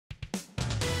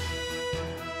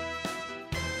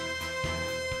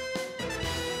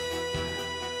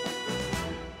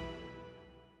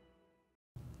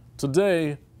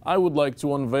Today, I would like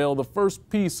to unveil the first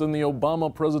piece in the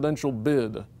Obama presidential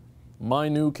bid, my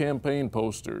new campaign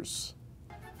posters.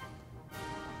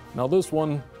 Now this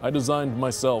one, I designed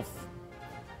myself.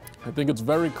 I think it's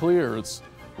very clear, it's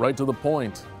right to the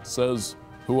point. It says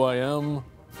who I am,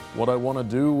 what I want to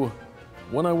do,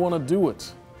 when I want to do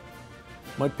it.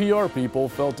 My PR people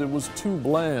felt it was too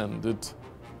bland. It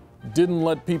didn't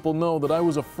let people know that I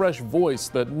was a fresh voice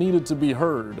that needed to be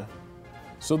heard.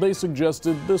 So they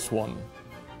suggested this one,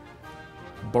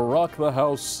 Barack the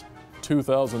House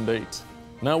 2008.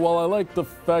 Now, while I like the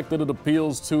fact that it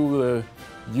appeals to the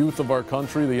youth of our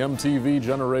country, the MTV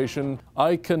generation,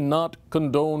 I cannot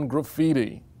condone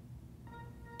graffiti.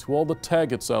 To all the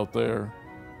Taggets out there,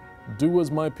 do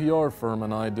as my PR firm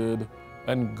and I did,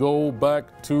 and go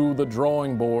back to the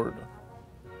drawing board.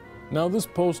 Now, this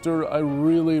poster I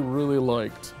really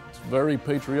liked. It's very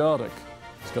patriotic.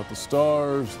 It's got the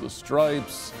stars, the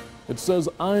stripes. It says,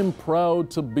 I'm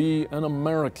proud to be an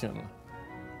American.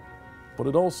 But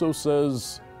it also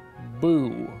says,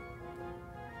 boo.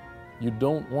 You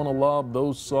don't want to lob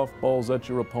those softballs at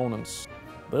your opponents.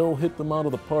 They'll hit them out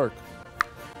of the park.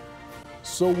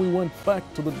 So we went back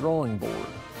to the drawing board,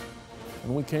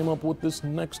 and we came up with this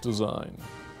next design.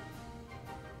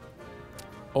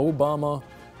 Obama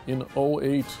in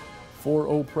 08 for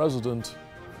O President,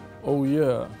 oh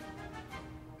yeah.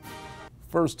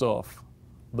 First off,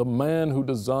 the man who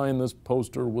designed this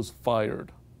poster was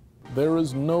fired. There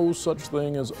is no such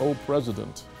thing as "Oh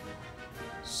President."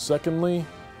 Secondly,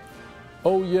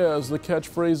 "Oh yeah" is the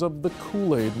catchphrase of the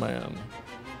Kool-Aid Man.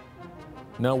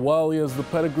 Now, while he has the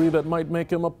pedigree that might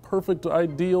make him a perfect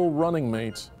ideal running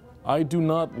mate, I do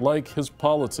not like his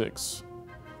politics.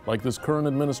 Like this current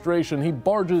administration, he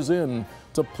barges in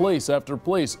to place after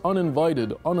place,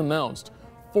 uninvited, unannounced,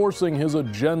 forcing his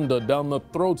agenda down the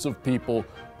throats of people,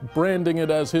 branding it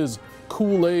as his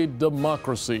Kool-Aid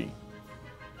democracy.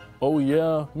 Oh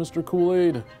yeah, Mr.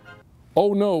 Kool-Aid?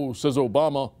 Oh no, says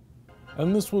Obama.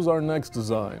 And this was our next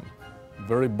design.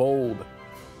 Very bold.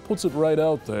 Puts it right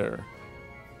out there.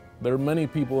 There are many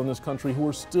people in this country who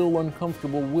are still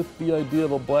uncomfortable with the idea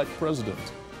of a black president.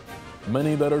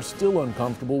 Many that are still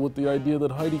uncomfortable with the idea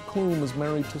that Heidi Klum is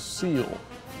married to Seal.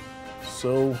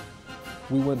 So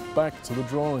we went back to the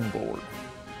drawing board.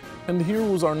 And here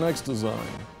was our next design.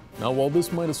 Now, while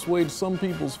this might assuage some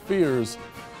people's fears,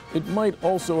 it might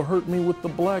also hurt me with the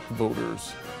black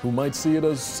voters, who might see it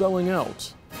as selling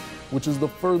out, which is the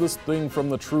furthest thing from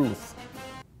the truth.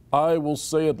 I will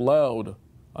say it loud,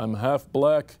 I'm half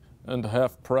black and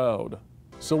half proud.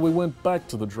 So we went back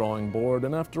to the drawing board,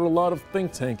 and after a lot of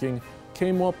think tanking,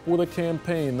 came up with a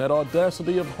campaign that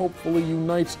audacity of hopefully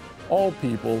unites all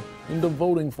people into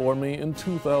voting for me in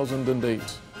 2008.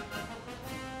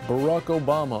 Barack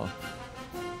Obama,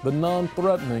 the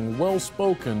non-threatening,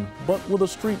 well-spoken, but with a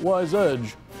streetwise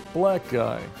edge, black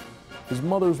guy. His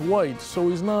mother's white, so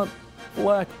he's not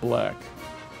black.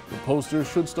 The posters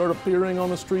should start appearing on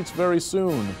the streets very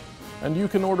soon, and you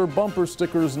can order bumper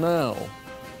stickers now.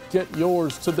 Get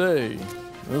yours today.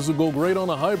 This will go great on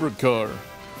a hybrid car.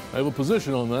 I have a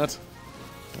position on that.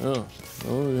 Yeah.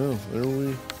 Oh yeah,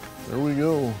 there we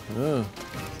go. Yeah.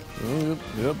 Oh,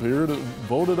 yep, here it is.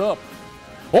 Vote it up.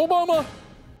 Obama!